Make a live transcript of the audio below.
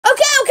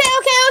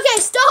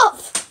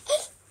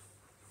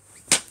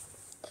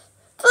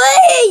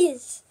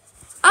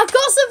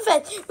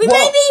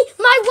Maybe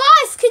my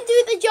wife can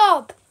do the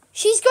job.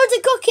 She's good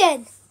at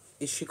cooking.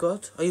 Is she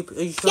good? Are you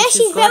sure Yeah,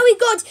 she's very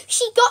good.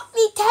 She got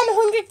me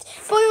 1,000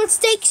 boiled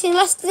steaks in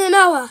less than an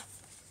hour.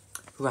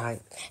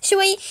 Right. Shall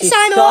we She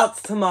sign her up?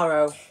 starts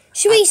tomorrow.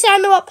 Shall we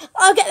sign her up?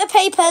 I'll get the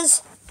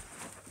papers.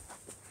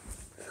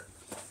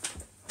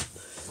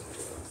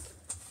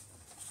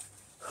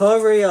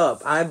 Hurry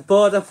up. I'm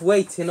bored of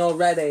waiting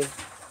already.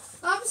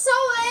 I'm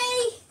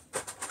sorry.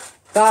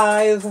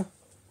 5,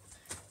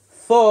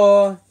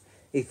 4.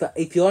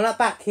 If you're not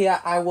back here,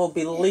 I will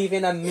be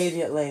leaving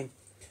immediately.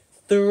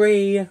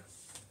 3,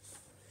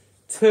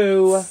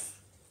 2,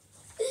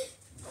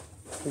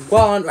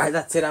 1. Right,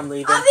 that's it. I'm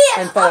leaving. I'm here.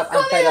 I'm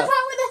fed up.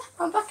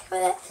 I'm back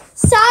with it.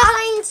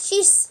 Signed.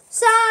 She's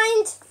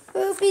signed.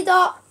 Ruby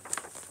dot.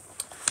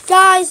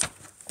 Guys.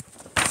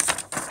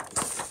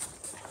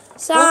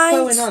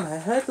 Signed. What's going on? I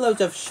heard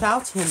loads of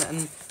shouting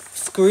and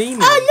screaming.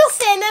 Oh,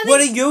 nothing. What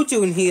are you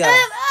doing here?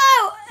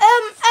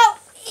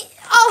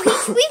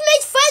 We've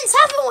made friends,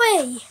 haven't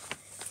we?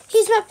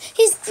 He's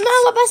now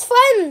my best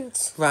friend.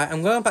 Right,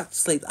 I'm going back to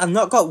sleep. I've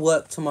not got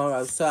work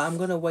tomorrow, so I'm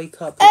going to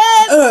wake up.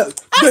 Actually,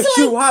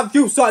 Yes,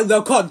 you signed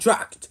the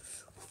contract.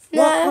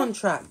 No. What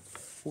contract?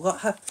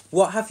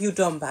 What have you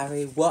done,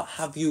 Barry? What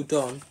have you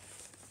done?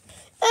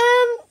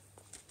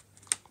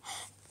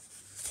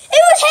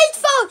 It was his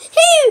fault.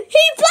 He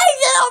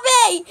blamed it on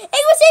me. It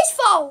was his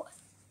fault.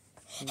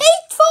 He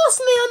forced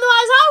me,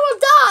 otherwise I will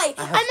die.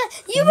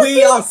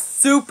 We are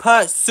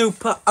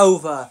super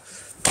over.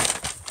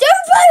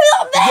 Don't blame it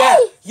on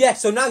me. Yeah.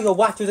 So now your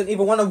wife doesn't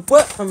even want to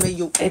work for me,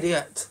 you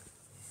idiot.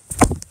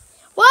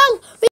 Well.